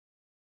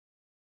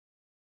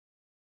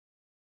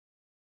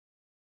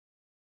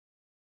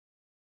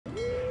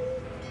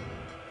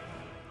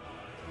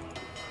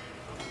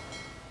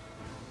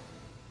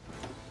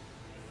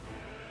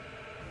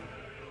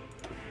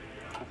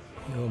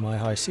my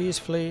high seas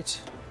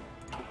fleet.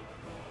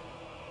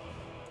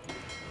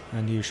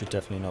 And you should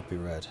definitely not be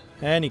red.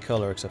 Any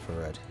colour except for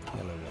red.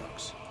 Yellow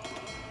works.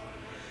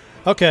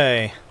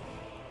 Okay.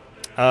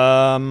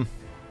 Nah,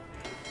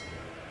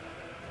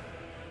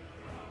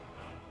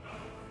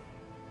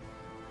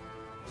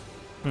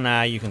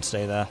 you can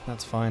stay there.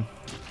 That's fine.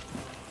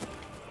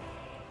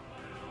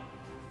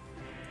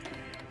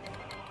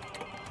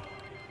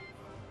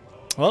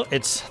 Well,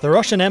 it's the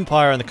Russian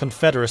Empire and the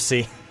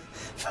Confederacy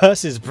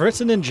versus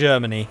Britain and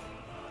Germany.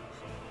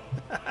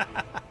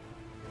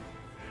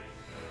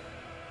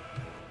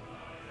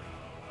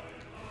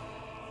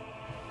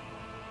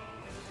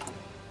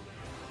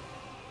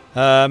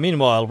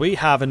 Meanwhile, we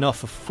have enough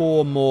for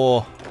 4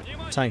 more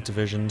tank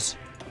divisions.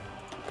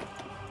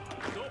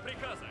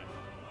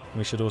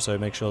 We should also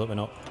make sure that we're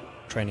not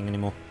training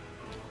anymore.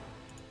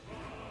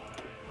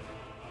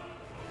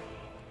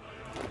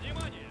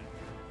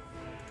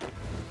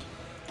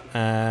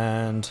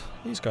 And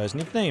these guys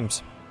need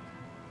names.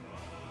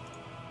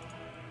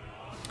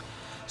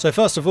 So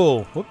first of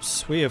all,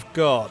 whoops, we have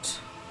got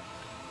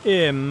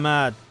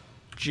imaginary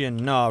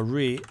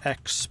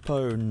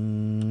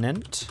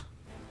exponent.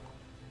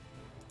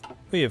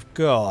 We have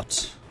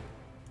got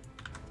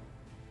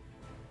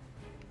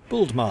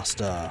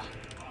Buildmaster.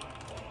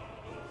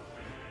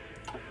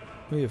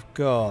 We have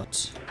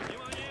got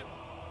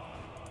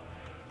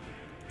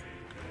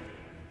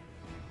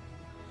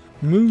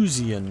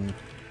Musean.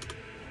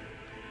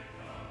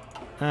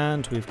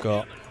 And we've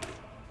got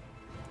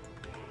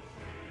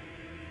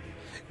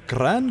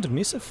Grand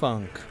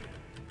Misserfunk.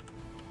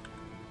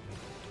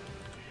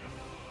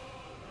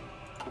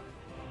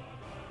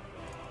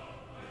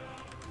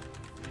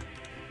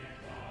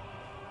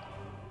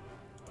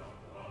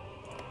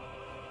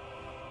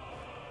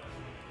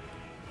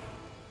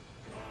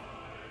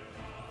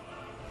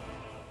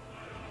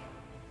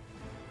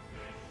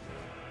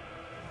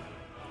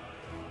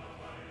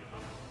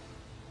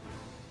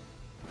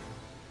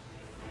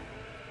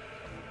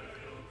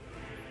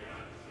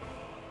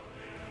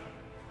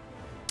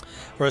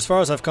 For as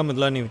far as I've come with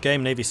learning the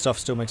game, Navy stuff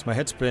still makes my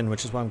head spin,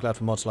 which is why I'm glad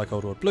for mods like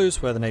Old World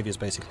Blues, where the Navy is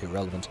basically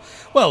irrelevant.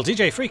 Well,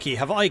 DJ Freaky,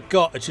 have I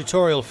got a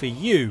tutorial for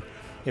you?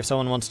 If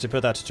someone wants to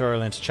put that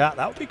tutorial into chat,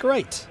 that would be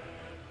great.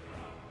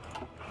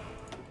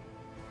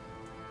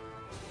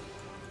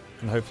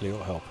 And hopefully it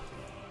will help.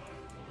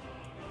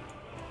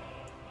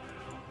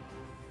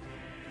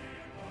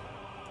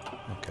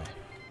 Okay.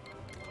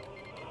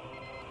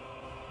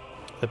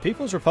 The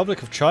People's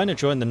Republic of China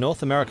joined the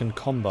North American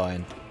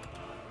Combine.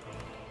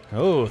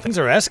 Oh, things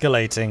are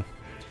escalating.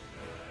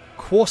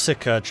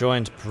 Corsica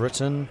joined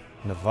Britain.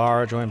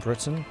 Navarra joined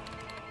Britain.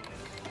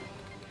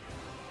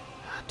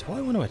 Do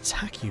I want to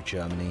attack you,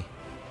 Germany?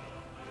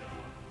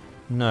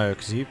 No,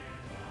 because you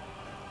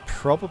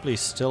probably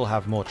still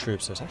have more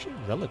troops, so it's actually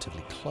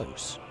relatively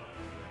close.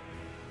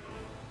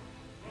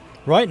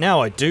 Right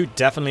now, I do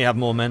definitely have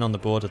more men on the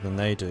border than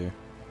they do.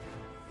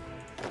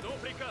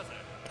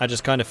 I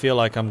just kind of feel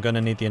like I'm going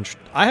to need the...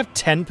 I have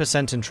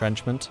 10%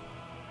 entrenchment.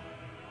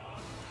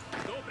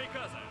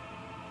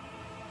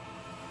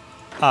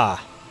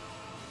 Ah.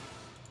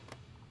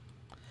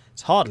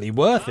 It's hardly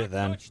worth it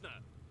then.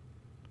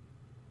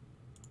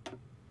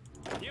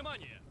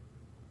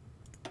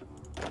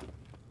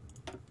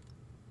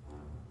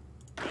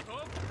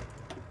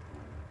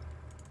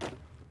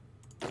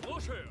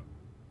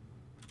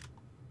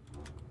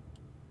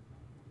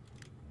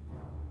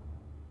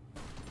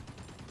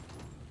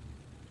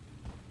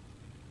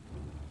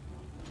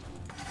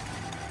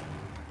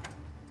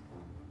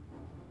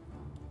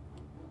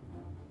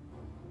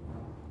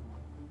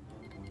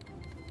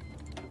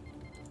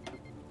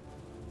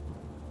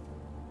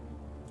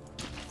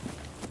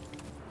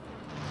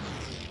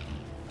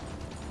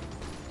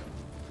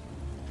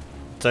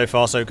 So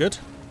far, so good.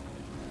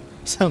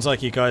 Sounds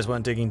like you guys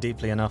weren't digging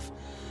deeply enough.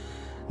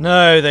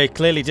 No, they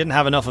clearly didn't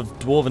have enough of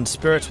Dwarven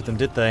spirit with them,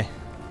 did they?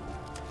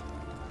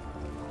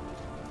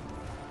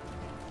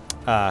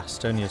 Ah,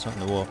 Estonia's not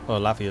in the war. Oh,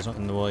 Latvia's not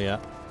in the war yet.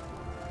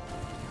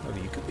 Oh,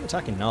 you could be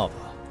attacking Narva.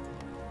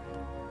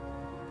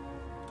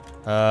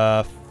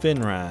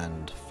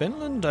 Finland.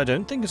 Finland, I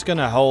don't think is going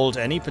to hold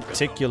any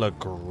particular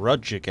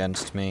grudge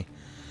against me.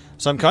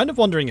 So I'm kind of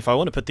wondering if I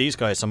want to put these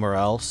guys somewhere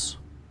else.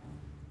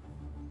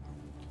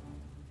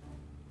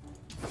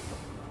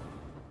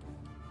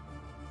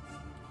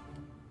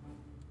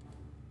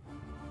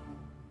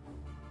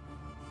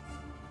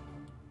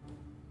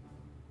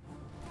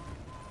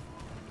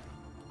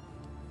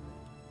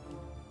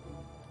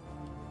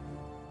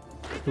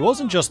 It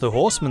wasn't just the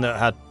horsemen that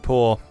had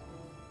poor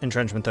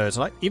entrenchment though. It's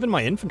like even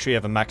my infantry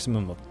have a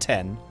maximum of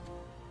 10.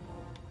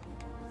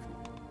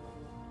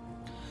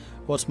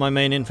 What's my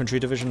main infantry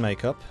division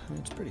makeup?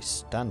 It's pretty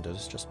standard,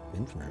 it's just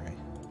infantry.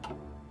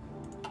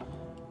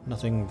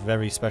 Nothing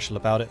very special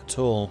about it at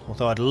all.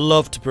 Although I'd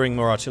love to bring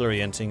more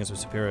artillery in, seeing as with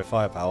superior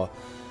firepower.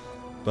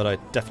 But I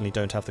definitely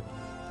don't have the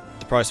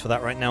price for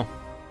that right now.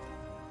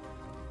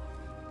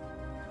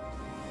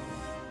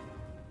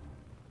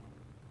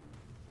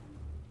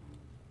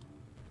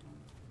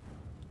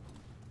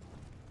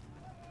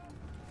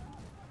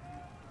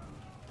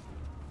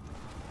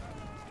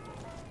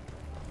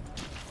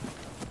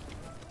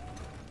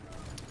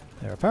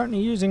 They're apparently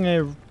using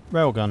a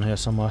railgun here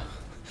somewhere.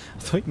 I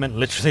thought you meant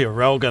literally a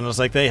railgun. I was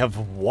like, they have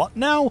what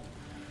now?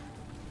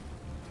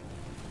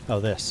 Oh,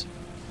 this.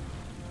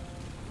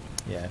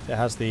 Yeah, if it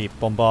has the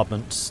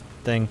bombardment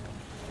thing,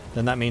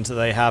 then that means that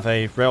they have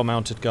a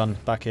rail-mounted gun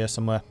back here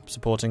somewhere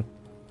supporting.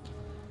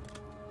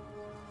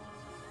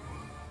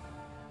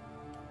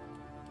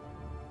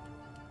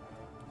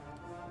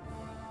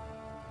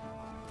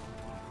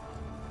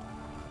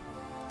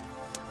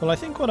 Well, I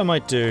think what I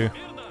might do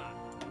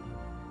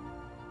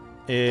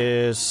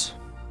is...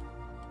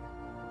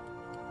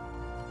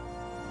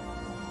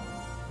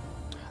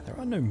 There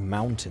are no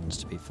mountains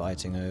to be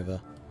fighting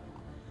over.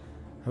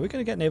 Are we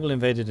going to get naval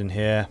invaded in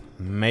here?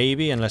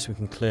 Maybe, unless we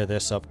can clear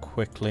this up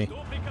quickly.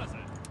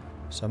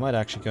 So I might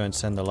actually go and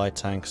send the light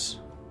tanks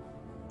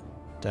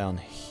down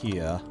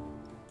here.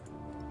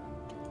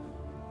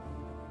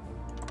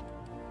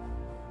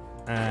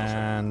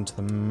 And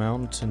the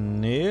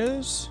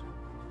mountaineers?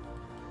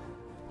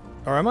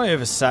 Or am I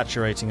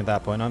oversaturating at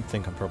that point? I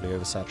think I'm probably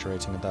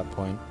oversaturating at that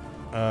point.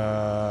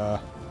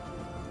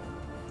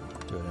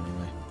 Do it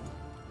anyway.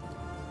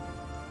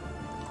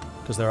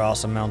 Because there are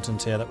some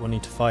mountains here that we'll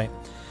need to fight.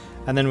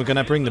 And then we're going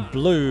to bring the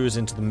blues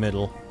into the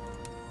middle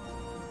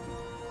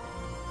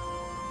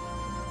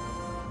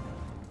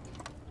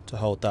to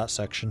hold that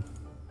section.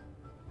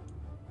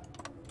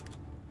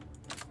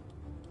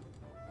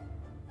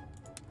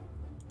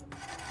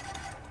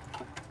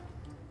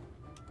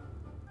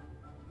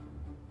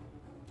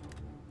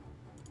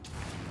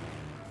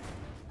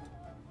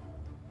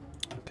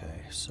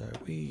 Okay, so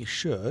we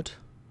should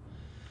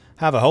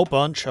have a whole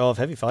bunch of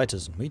heavy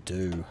fighters, and we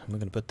do. And we're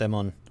going to put them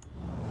on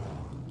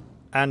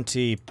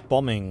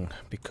anti-bombing,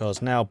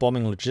 because now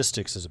bombing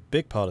logistics is a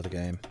big part of the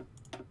game.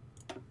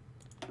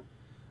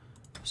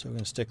 So we're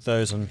going to stick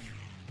those on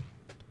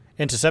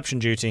interception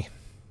duty.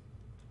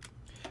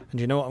 And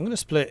you know what? I'm going to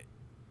split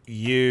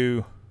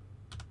you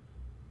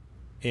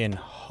in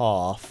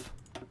half.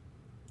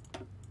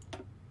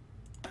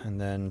 And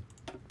then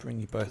bring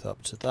you both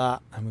up to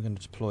that. And we're going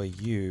to deploy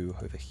you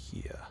over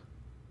here.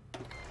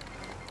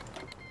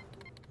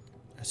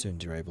 As soon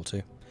as you're able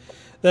to.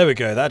 There we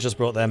go. That just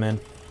brought them in.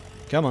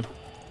 Come on.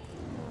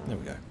 There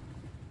we go.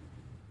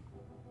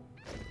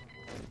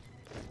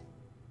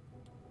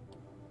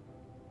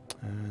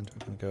 And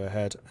we're going to go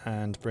ahead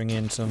and bring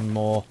in some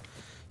more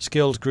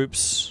skilled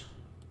groups.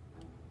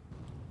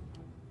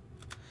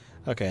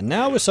 Okay,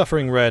 now we're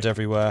suffering red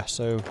everywhere,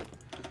 so...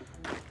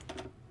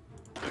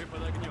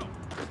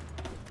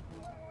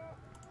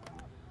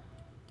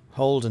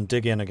 Hold and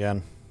dig in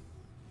again.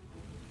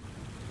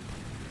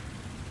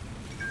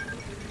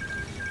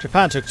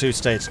 Japan took 2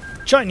 states.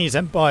 Chinese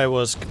Empire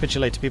was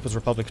capitulated. People's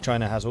Republic of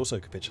China has also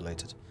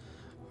capitulated.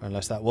 Or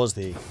unless that was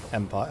the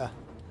empire.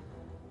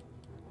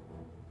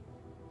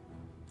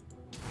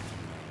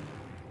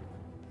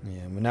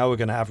 Yeah, well, now we're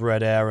going to have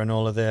red air and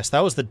all of this.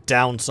 That was the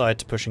downside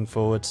to pushing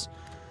forwards.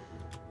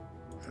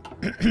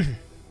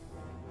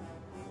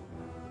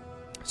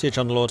 See you,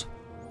 Chunderlord.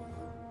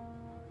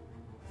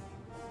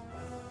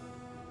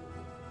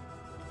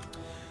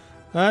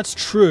 That's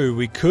true.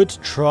 We could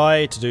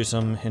try to do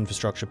some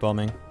infrastructure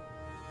bombing.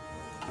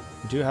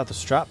 We do have the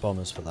strat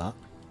bombers for that.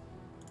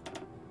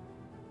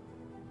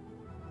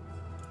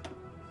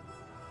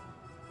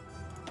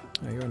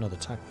 Oh, you're another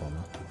attack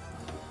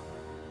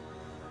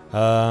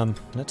bomber.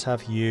 Let's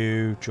have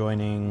you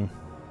joining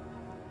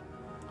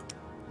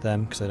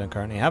them, because they don't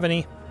currently have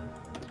any.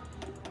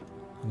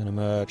 I'm going to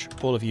merge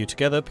all of you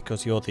together,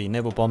 because you're the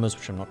naval bombers,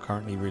 which I'm not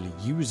currently really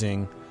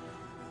using.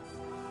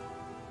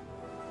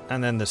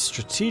 And then the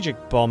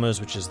strategic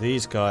bombers, which is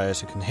these guys,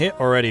 who can hit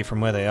already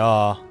from where they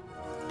are.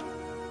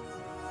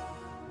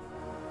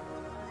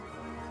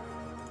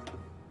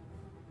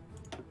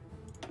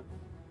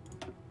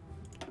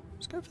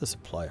 Let's go for the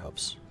supply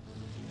hubs.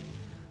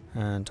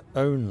 And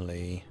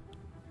only,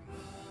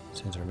 as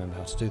soon as I remember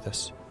how to do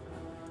this,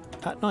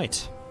 at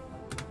night.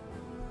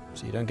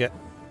 So you don't get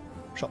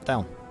shot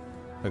down,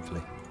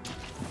 hopefully.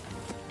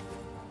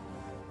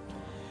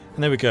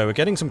 And there we go, we're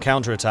getting some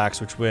counterattacks,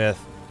 which we're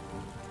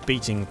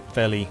beating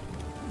fairly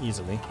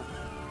easily.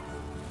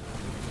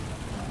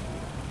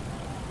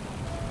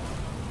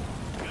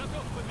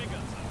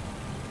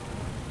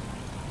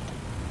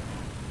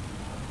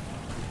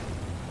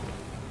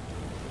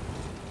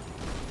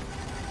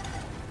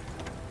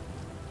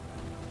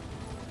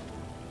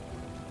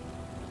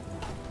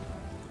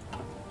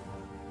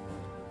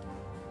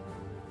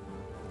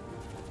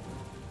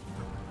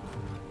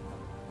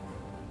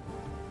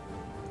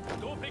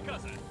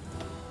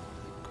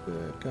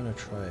 We're gonna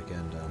try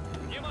again down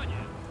here.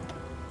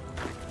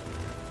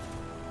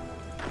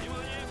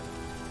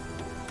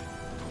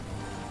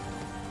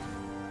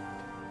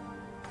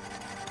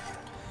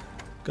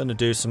 Gonna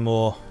do some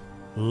more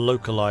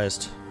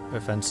localized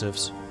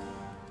offensives.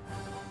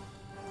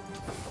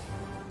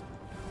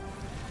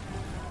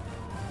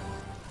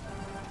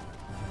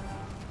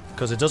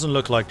 Because it doesn't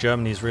look like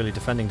Germany's really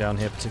defending down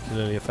here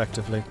particularly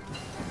effectively.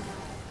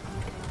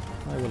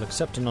 I will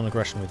accept a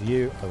non-aggression with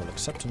you. I will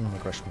accept a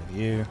non-aggression with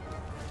you.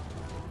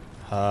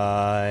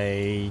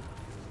 I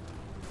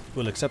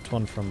we'll accept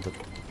one from the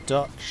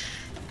Dutch.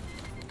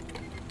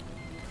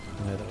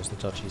 No, that was the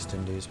Dutch East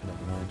Indies, but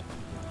never mind.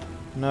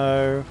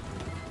 No.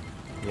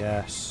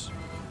 Yes.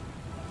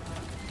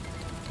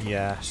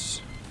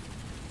 Yes.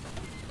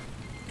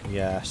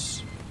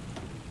 Yes.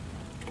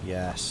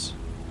 Yes.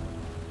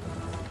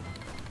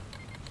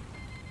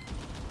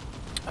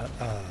 I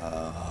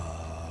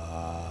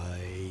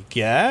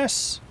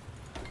guess?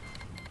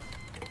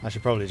 I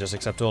should probably just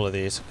accept all of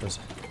these, because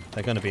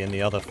they're going to be in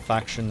the other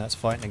faction that's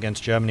fighting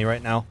against Germany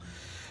right now,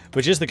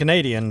 which is the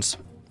Canadians.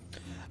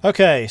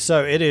 Okay,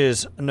 so it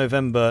is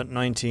November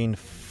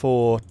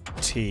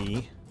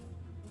 1940.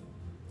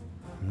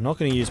 I'm not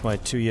going to use my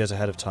 2 years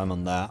ahead of time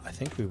on that. I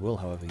think we will,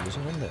 however, use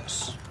it on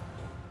this.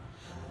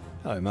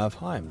 Hello,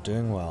 Mav. I'm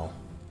doing well.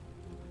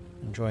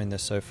 Enjoying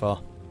this so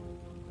far.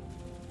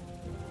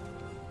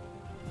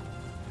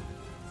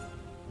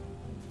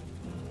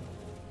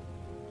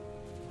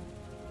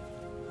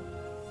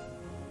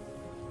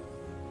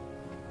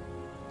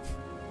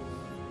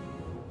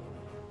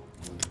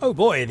 Oh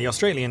boy, the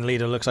Australian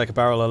leader looks like a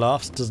barrel of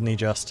laughs, doesn't he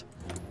just?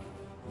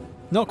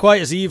 Not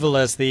quite as evil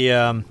as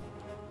the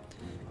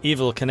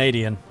evil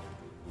Canadian.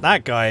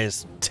 That guy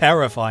is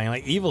terrifying,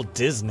 like evil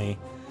Disney.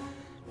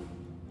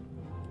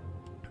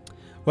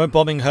 Won't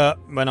bombing hurt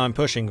when I'm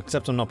pushing,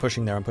 except I'm not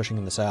pushing there, I'm pushing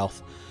in the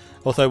south.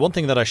 Although one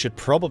thing that I should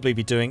probably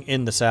be doing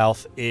in the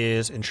south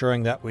is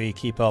ensuring that we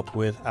keep up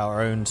with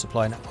our own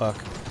supply network.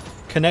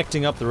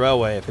 Connecting up the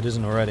railway if it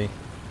isn't already.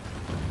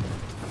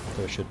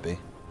 So it should be.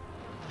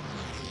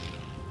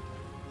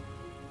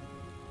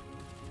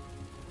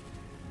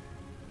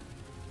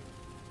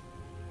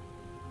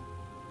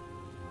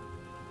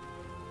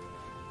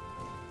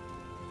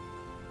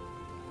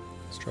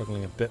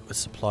 Struggling a bit with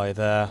supply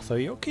there. So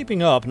you're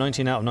keeping up,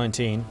 19 out of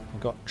 19.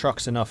 We've got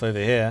trucks enough over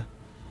here.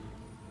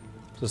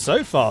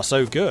 So far,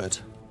 so good.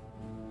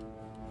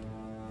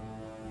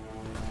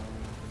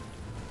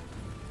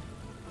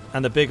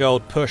 And the big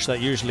old push that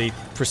usually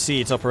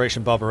precedes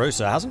Operation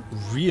Barbarossa hasn't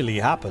really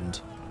happened.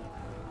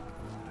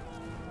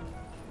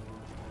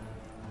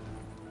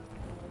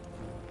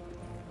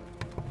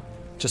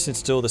 Just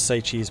install the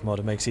Say Cheese mod.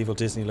 It makes evil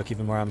Disney look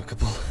even more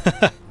amicable.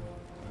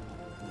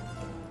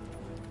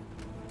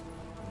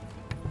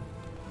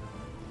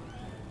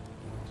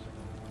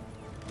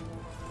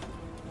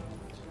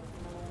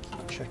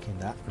 Checking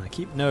that, and I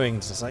keep knowing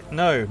it's just like,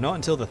 no, not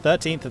until the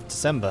 13th of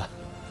December.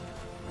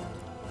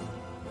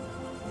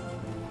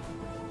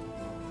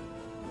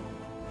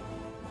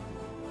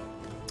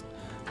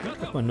 I don't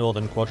think my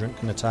northern quadrant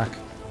can attack.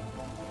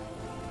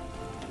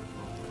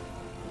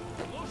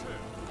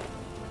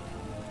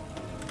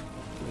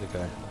 Where'd it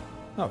go?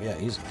 Oh yeah,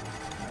 easy.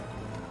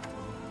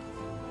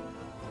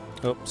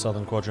 Oh,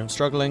 southern quadrant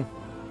struggling.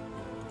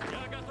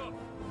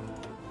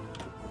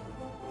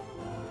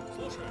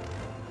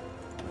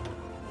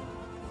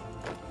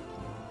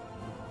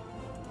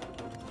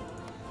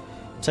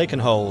 Take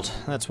and hold.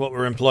 That's what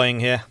we're employing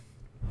here.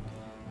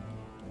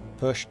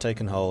 Push,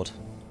 take and hold.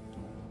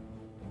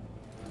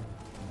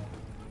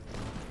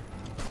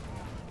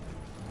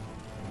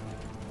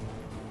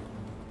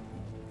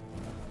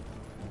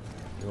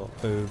 You're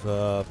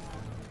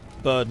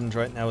overburdened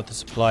right now with the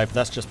supply, but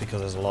that's just because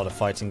there's a lot of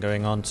fighting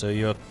going on, so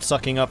you're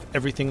sucking up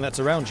everything that's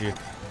around you.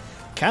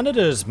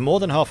 Canada's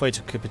more than halfway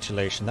to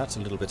capitulation. That's a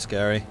little bit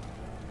scary.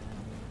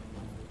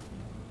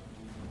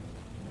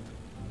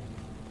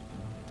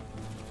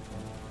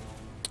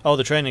 Oh,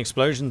 the train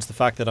explosions, the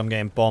fact that I'm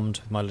getting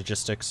bombed with my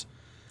logistics.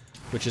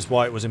 Which is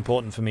why it was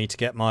important for me to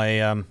get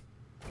my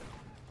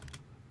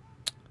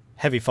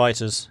heavy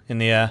fighters in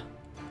the air.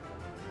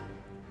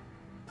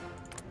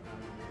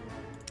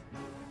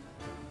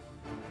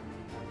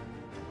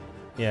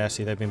 Yeah,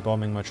 see, they've been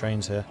bombing my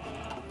trains here.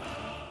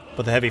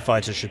 But the heavy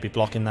fighters should be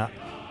blocking that.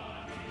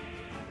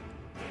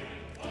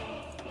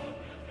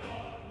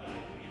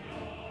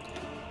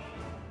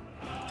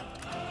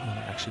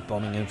 Actually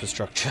bombing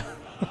infrastructure.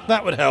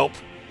 That would help.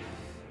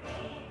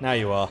 Now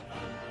you are.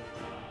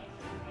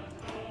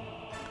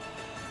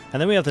 And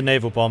then we have the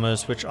naval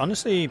bombers, which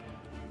honestly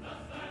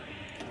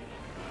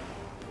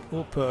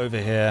we'll put over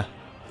here.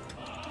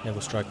 Yeah,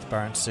 we'll strike the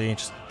Barents Sea.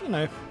 Just, you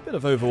know, a bit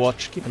of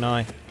Overwatch. Keep an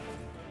eye.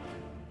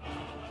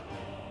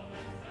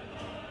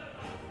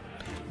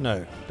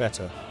 No,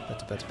 better.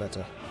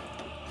 Better.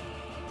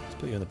 Let's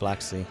put you in the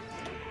Black Sea.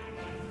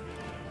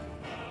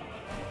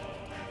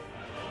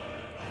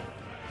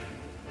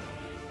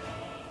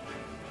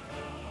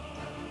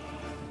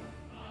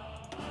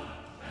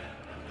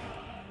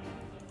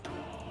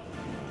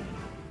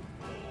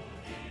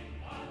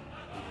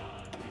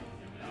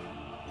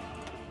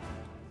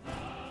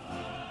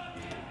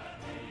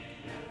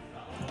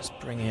 Just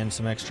bringing in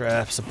some extra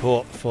air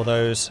support for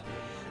those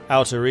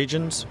outer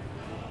regions.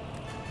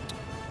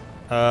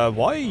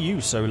 Why are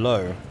you so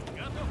low?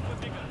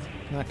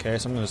 In that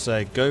case, I'm going to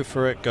say go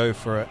for it,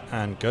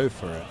 and go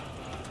for it.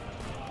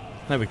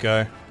 There we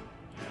go.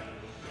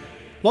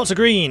 Lots of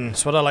green,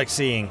 that's what I like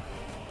seeing.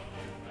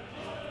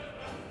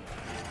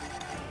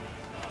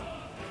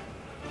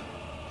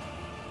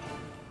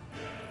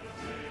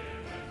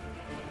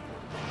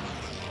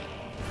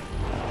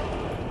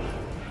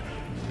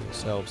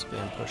 Selbs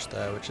being pushed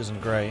there, which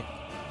isn't great.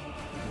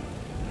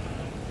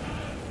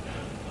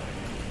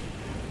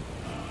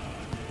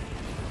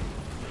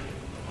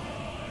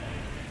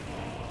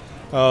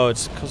 Oh,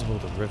 it's because of all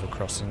the river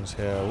crossings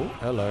here. Ooh,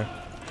 hello.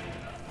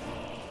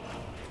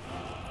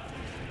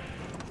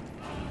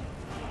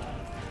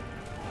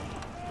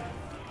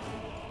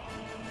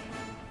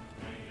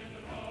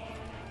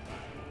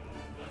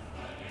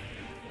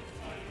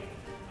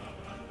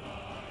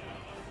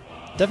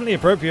 Definitely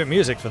appropriate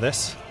music for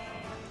this.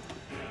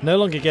 No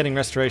longer getting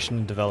restoration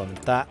and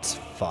development. That's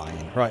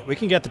fine. Right, we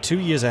can get the 2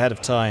 years ahead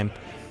of time,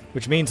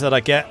 which means that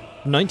I get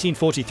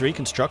 1943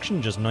 construction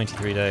in just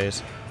 93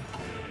 days.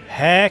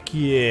 Heck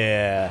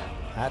yeah!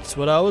 That's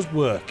what I was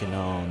working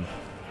on.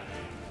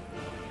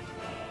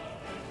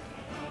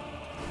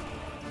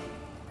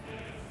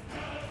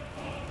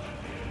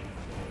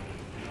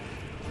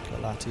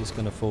 Galati's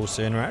going to fall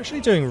soon. We're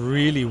actually doing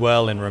really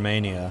well in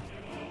Romania.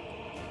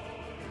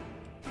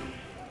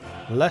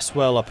 Less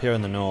well up here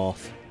in the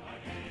north.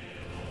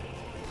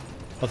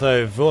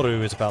 Although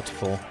Voru is about to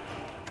fall.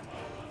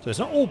 So it's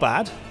not all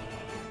bad.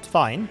 It's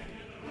fine.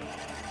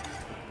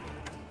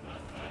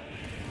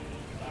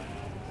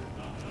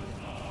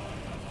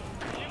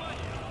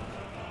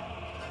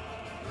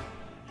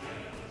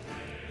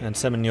 And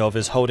Semenyov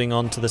is holding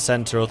on to the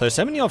center, although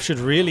Semenyov should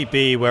really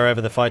be wherever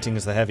the fighting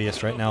is the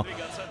heaviest right now.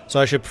 So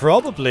I should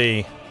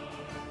probably,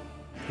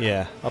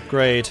 yeah,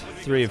 upgrade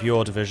 3 of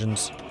your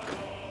divisions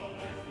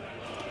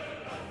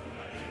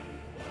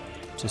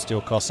to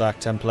Steel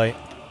Cossack template.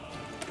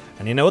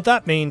 And you know what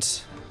that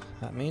means?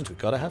 That means we've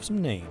got to have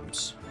some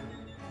names.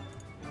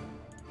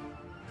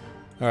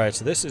 Alright,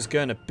 so this is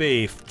going to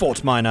be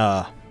Fort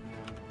Minor.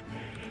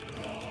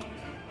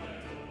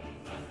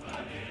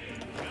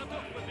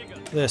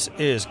 This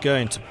is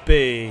going to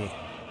be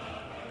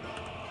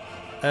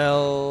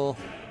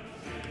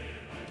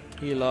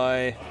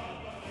Eli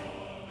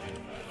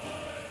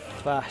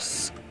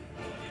Vas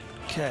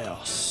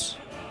Chaos.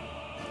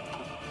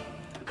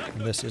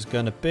 And this is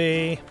going to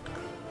be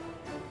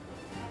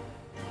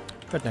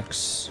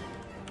Rednecks.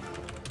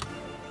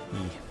 E.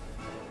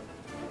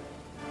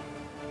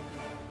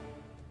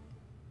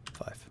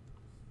 5.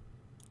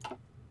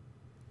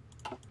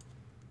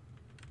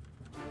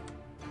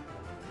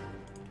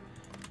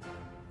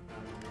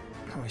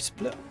 We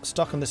split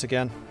stock on this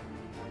again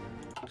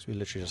because we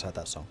literally just had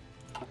that song.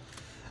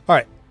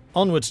 Alright,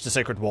 onwards to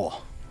Sacred War.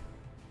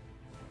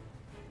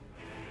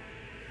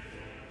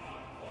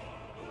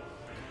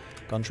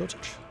 Gun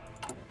shortage?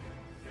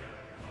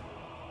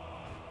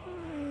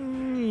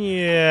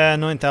 Yeah,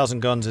 9,000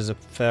 guns is a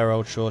fair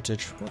old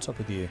shortage. What's up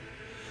with you?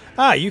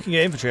 Ah, you can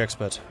get infantry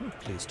expert. Oh,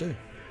 please do.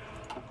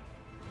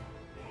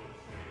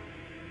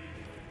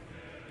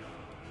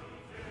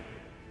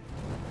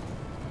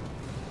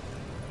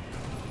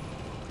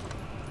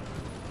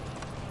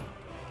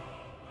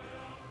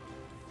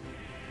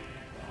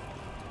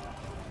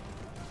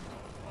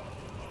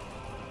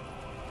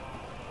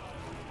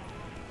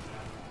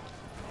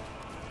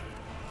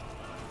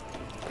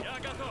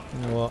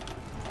 You know what?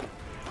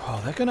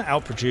 Oh, they're going to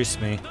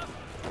outproduce me.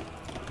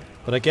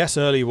 But I guess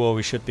early war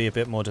we should be a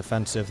bit more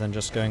defensive than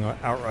just going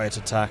outright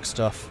attack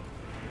stuff.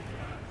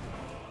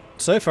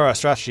 So far our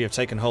strategy of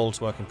taking hold's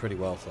working pretty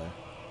well though.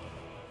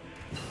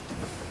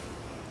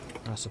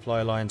 Our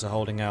supply lines are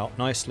holding out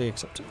nicely,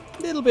 except a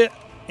little bit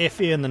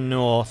iffy in the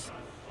north.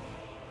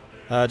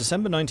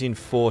 December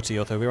 1940,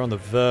 although we're on the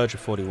verge of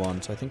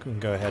 41, so I think we can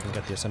go ahead and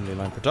get the assembly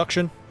line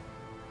production.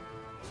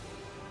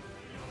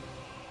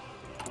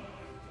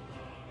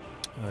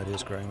 Oh, it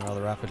is growing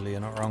rather rapidly, you're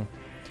not wrong.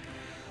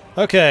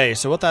 Okay,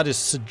 so what that is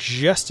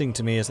suggesting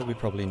to me is that we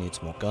probably need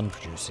some more gun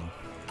producing.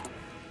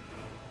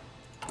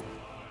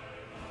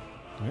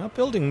 We are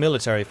building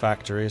military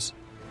factories.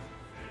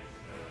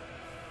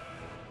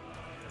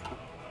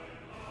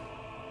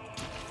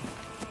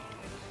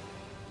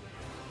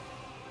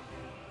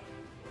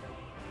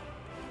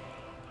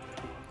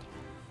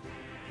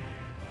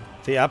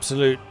 The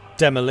absolute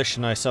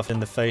demolition I suffered in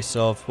the face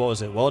of, what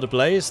was it, World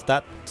Ablaze?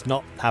 That's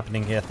not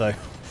happening here though.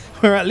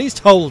 We're at least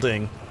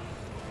holding.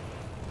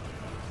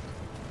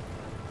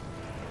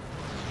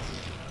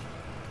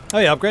 Oh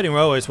yeah, upgrading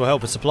railways will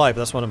help with supply, but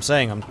that's what I'm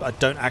saying. I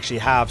don't actually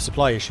have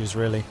supply issues,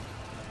 really.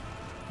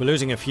 We're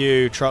losing a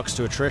few trucks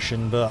to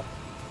attrition, but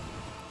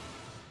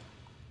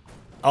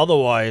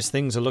otherwise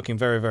things are looking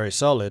very, very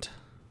solid.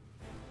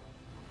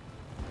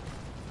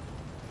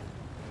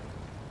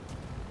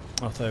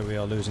 Although we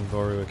are losing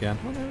Voru again.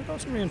 Oh no, we've got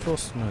some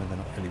reinforcements. No, they're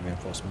not really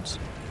reinforcements.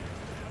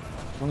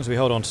 As long as we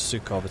hold on to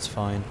Sukhov, it's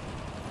fine.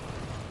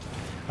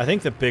 I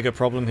think the bigger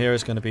problem here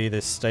is going to be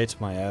the state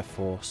of my air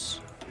force.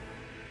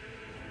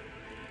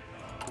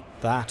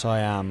 That I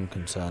am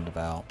concerned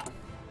about.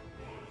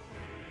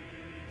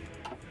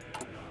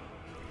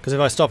 Because if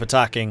I stop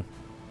attacking,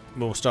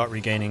 we'll start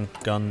regaining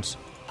guns.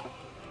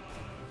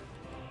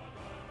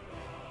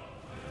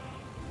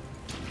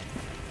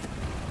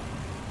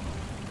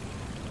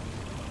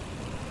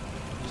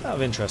 Just out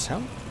of interest,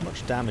 how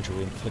much damage are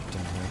we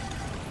inflicting here?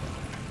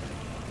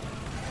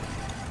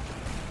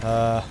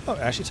 Oh, it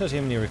actually tells you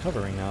how many you're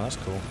recovering now, that's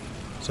cool.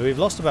 So we've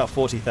lost about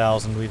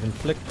 40,000. We've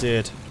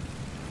inflicted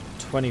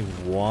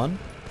 21.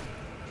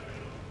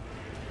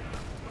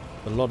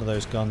 A lot of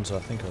those guns, I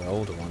think, are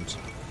older ones.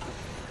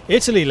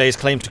 Italy lays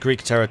claim to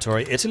Greek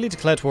territory. Italy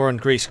declared war on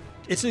Greece.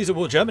 Italy's at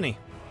war with Germany.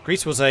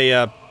 Greece was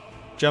a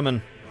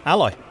German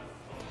ally.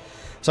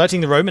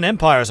 Citing the Roman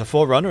Empire as a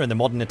forerunner in the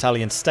modern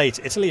Italian state,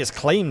 Italy has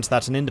claimed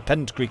that an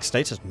independent Greek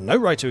state has no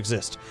right to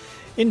exist.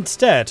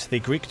 Instead, the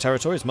Greek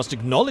territories must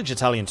acknowledge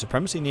Italian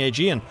supremacy in the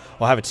Aegean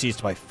or have it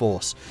seized by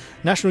force.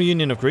 National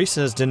Union of Greece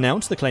has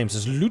denounced the claims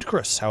as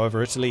ludicrous.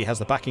 However, Italy has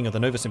the backing of the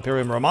Novus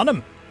Imperium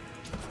Romanum,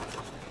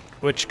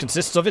 which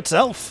consists of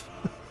itself.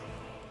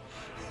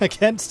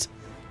 Against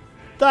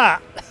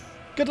that.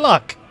 Good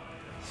luck.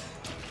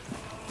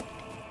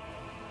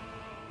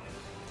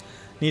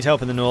 Need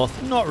help in the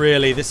north? Not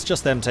really. This is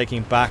just them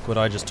taking back what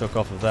I just took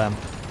off of them.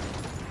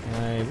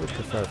 I would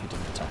prefer if you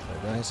didn't attack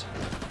though, guys.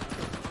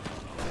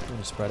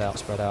 Spread out,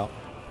 spread out.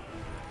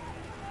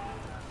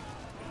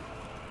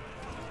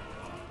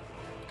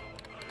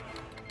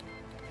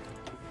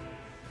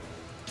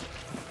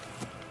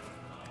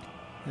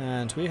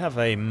 And we have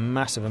a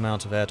massive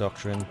amount of air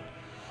doctrine.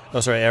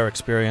 Oh, sorry, air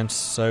experience.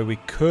 So we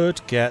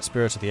could get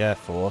Spirit of the Air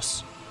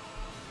Force.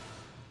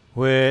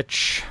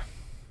 Which...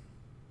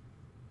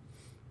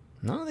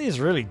 none of these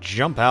really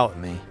jump out at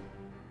me.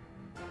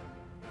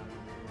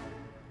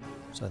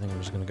 So I think I'm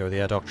just going to go with the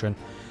air doctrine.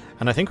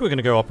 And I think we're going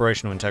to go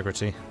operational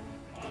integrity.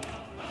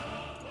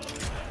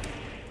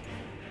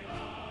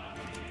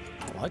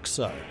 Like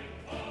so.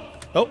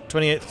 Oh,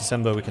 28th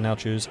December, we can now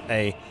choose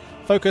a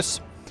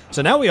focus.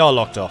 So now we are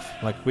locked off.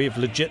 Like, we've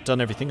legit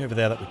done everything over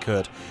there that we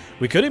could.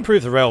 We could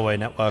improve the railway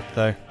network,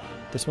 though.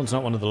 This one's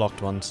not one of the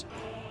locked ones.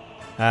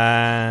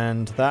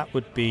 And that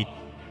would be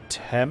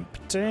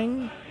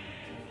tempting.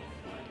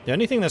 The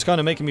only thing that's kind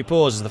of making me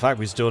pause is the fact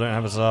we still don't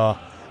have a Tsar.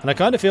 And I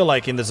kind of feel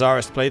like in the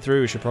Tsarist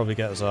playthrough we should probably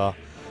get a Tsar.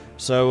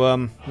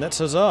 So, let's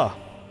Tsar.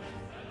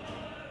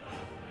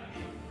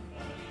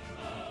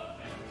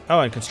 Oh,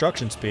 and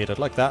construction speed. I'd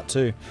like that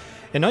too.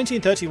 In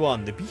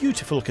 1931, the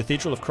beautiful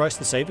Cathedral of Christ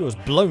the Saviour was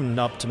blown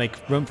up to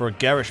make room for a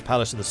garish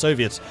palace of the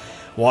Soviets.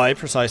 Why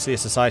precisely a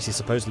society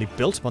supposedly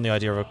built upon the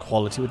idea of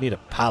equality would need a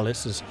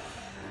palace is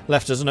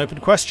left as an open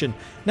question.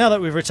 Now that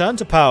we've returned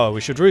to power,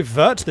 we should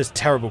revert to this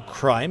terrible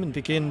crime and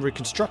begin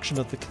reconstruction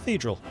of the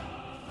cathedral.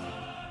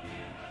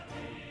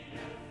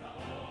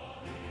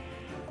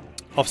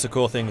 Officer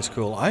Corps thing is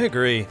cool. I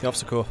agree. The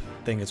Officer Corps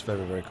thing is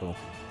very, very cool.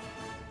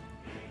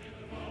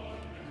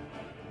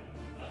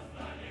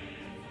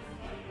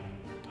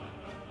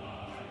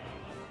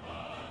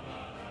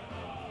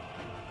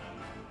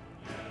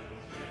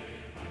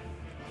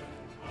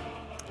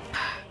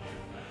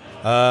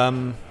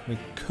 We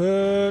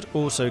could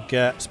also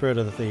get Spirit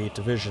of the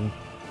Division.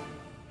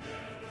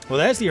 Well,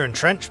 there's your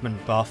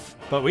entrenchment buff,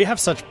 but we have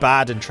such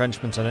bad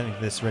entrenchment, I don't think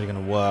this is really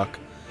going to work.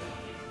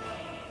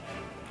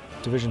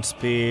 Division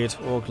speed,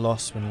 org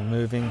loss when you're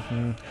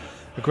moving.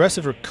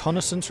 Aggressive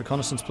reconnaissance,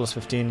 reconnaissance plus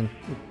 15,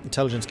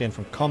 intelligence gain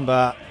from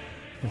combat,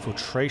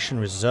 infiltration,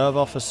 reserve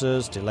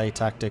officers, delay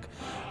tactic,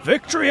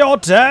 victory or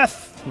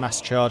death!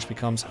 Mass charge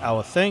becomes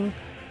our thing.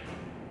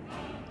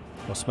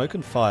 Or smoke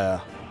and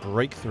fire,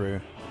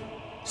 breakthrough.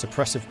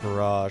 Suppressive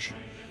barrage.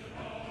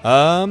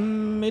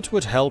 It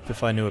would help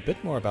if I knew a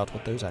bit more about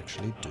what those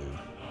actually do.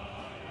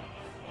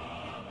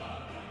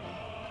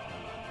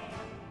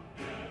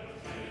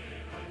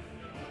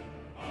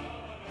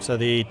 So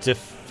the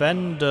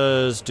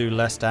defenders do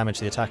less damage,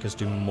 the attackers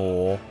do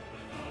more.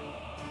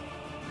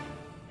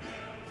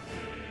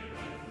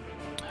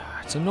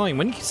 It's annoying.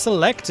 When you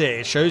select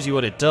it, it shows you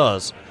what it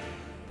does.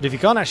 But if you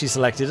can't actually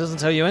select it, it doesn't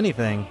tell you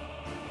anything.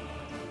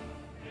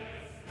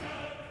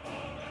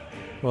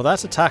 Well,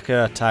 that's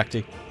attacker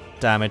tactic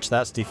damage,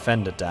 that's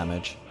defender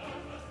damage.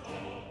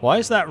 Why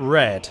is that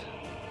red?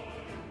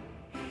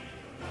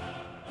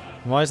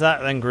 Why is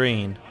that then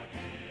green?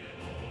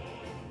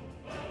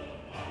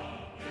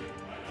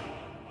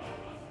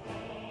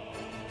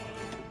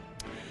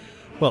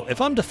 Well,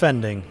 if I'm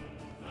defending,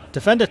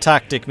 defender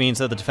tactic means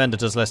that the defender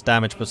does less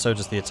damage, but so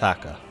does the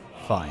attacker.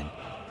 Fine.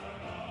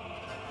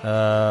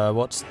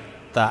 What's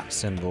that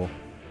symbol?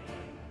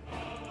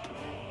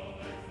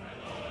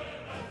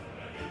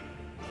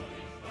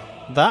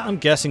 That, I'm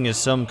guessing, is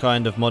some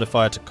kind of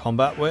modifier to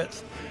combat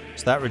width.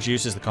 So that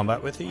reduces the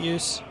combat width you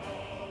use.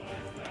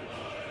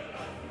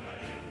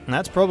 And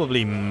that's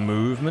probably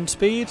movement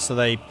speed, so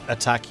they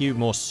attack you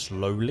more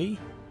slowly.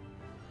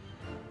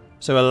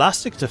 So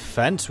elastic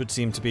defense would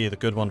seem to be the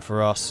good one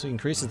for us. It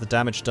increases the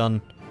damage done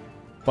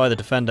by the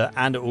defender,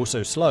 and it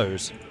also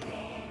slows.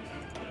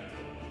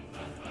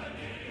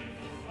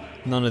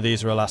 None of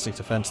these are elastic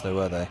defense, though,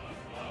 were they?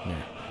 No.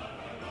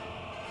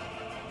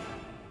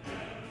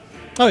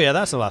 Oh yeah,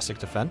 that's elastic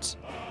defense.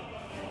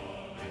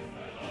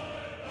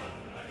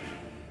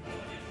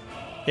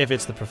 If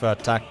it's the preferred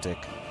tactic.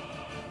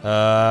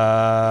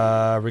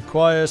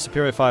 Requires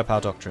superior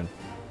firepower doctrine.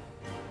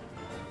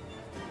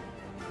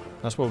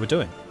 That's what we're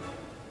doing.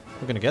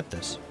 We're going to get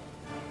this.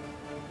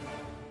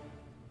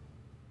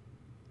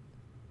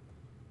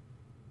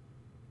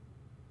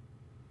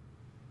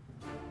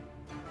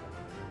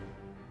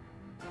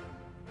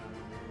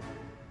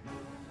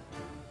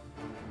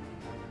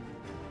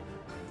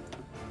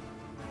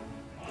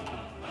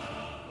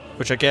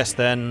 Which I guess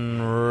then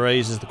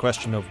raises the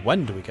question of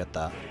when do we get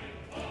that?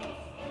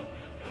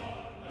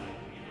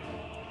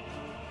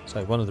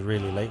 So one of the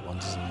really late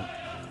ones, isn't it?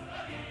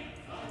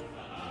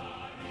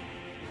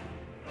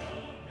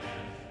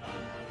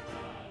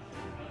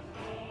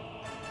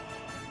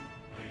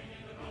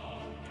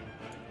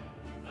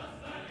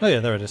 Oh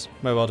yeah, there it is.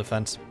 Mobile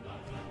defense.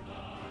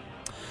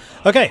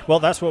 Okay, well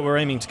that's what we're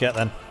aiming to get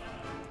then.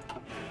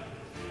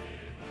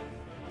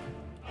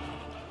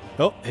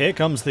 Oh, here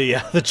comes the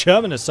the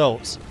German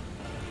assaults.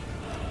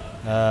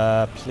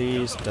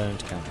 Please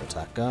don't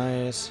counterattack,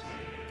 guys.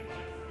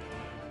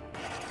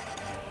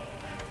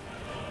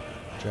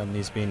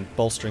 Germany's been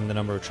bolstering the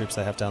number of troops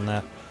they have down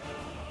there.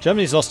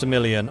 Germany's lost 1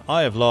 million.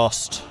 I have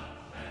lost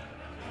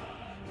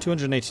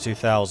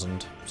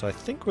 282,000. So I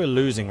think we're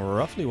losing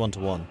roughly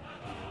 1-to-1.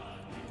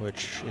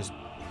 Which is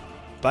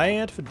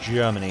bad for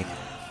Germany.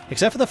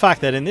 Except for the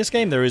fact that in this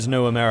game there is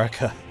no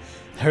America.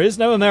 There is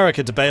no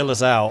America to bail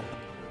us out.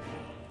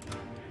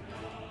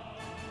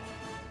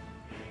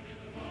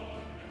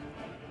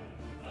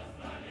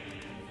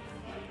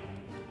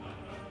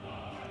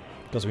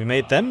 Because we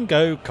made them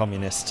go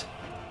communist.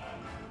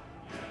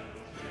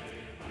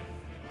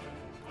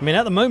 I mean,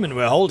 at the moment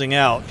we're holding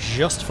out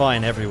just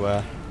fine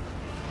everywhere.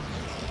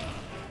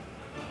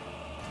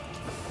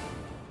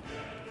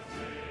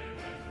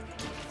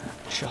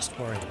 Just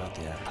worried about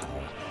the air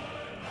power.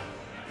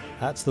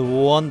 That's the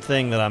one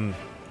thing that I'm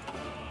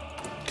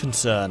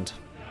concerned.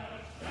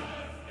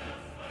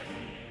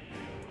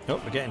 Oh,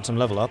 we're getting some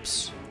level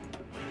ups.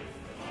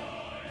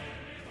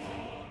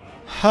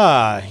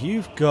 Ha,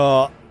 you've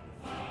got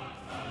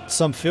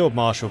some field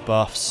marshal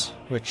buffs,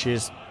 which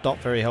is not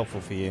very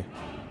helpful for you.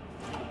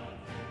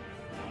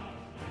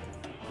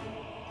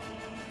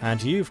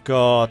 And you've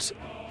got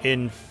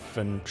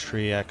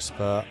infantry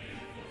expert.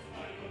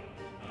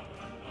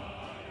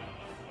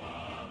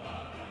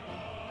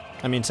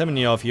 I mean,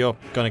 Semyonov, you're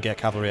going to get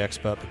cavalry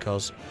expert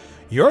because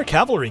you're a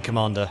cavalry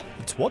commander.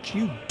 It's what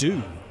you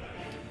do.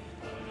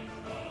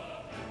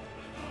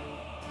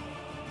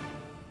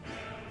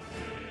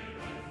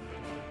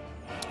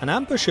 An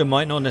ambusher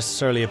might not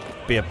necessarily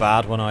be a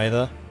bad one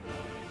either,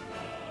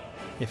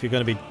 if you're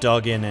going to be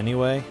dug in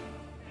anyway.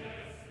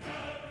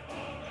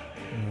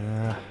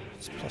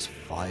 It's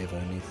 +5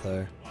 only,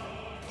 though.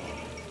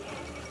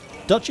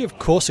 Duchy of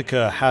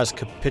Corsica has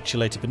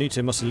capitulated.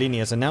 Benito Mussolini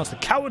has announced the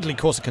cowardly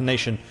Corsican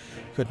nation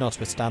could not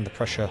withstand the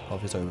pressure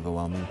of his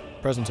overwhelming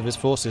presence of his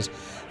forces.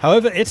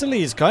 However,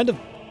 Italy is kind of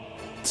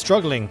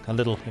struggling a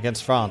little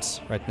against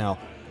France right now.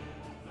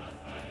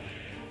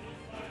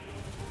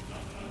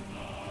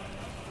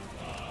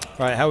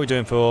 Right, how are we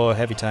doing for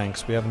heavy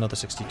tanks? We have another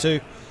 62,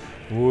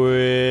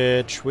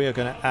 which we are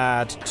going to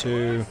add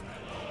to...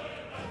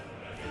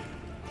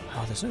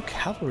 Oh, there's no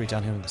cavalry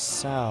down here in the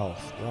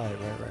south. Right.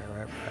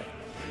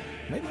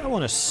 Maybe I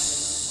want to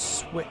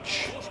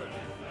switch.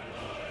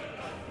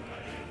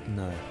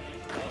 No,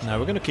 we're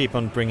going to keep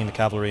on bringing the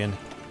cavalry in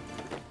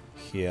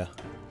here.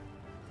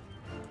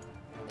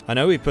 I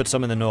know we put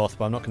some in the north,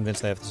 but I'm not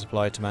convinced they have the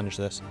supply to manage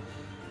this.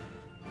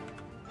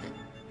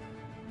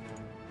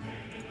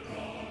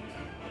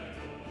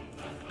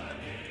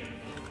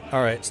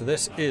 Alright, so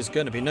this is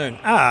going to be known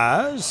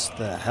as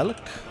the Halak.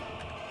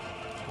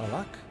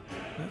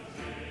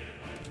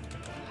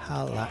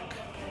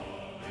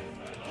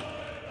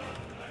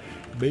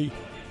 B.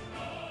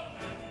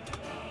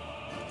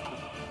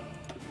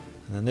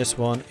 And then this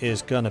one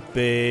is going to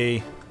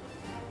be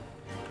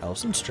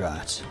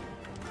Elsenstrat.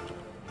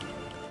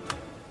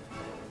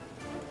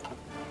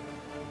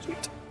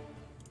 Sweet.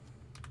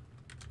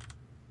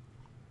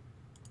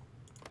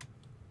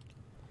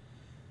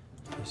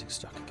 Music's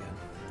stuck again.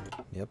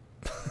 Yep.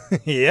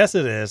 Yes,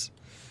 it is.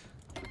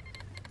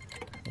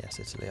 Yes,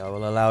 Italy, I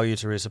will allow you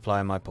to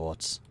resupply my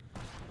ports.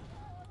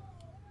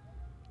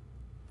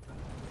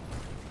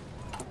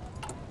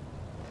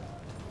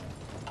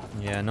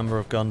 Yeah, number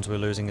of guns we're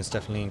losing is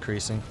definitely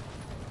increasing.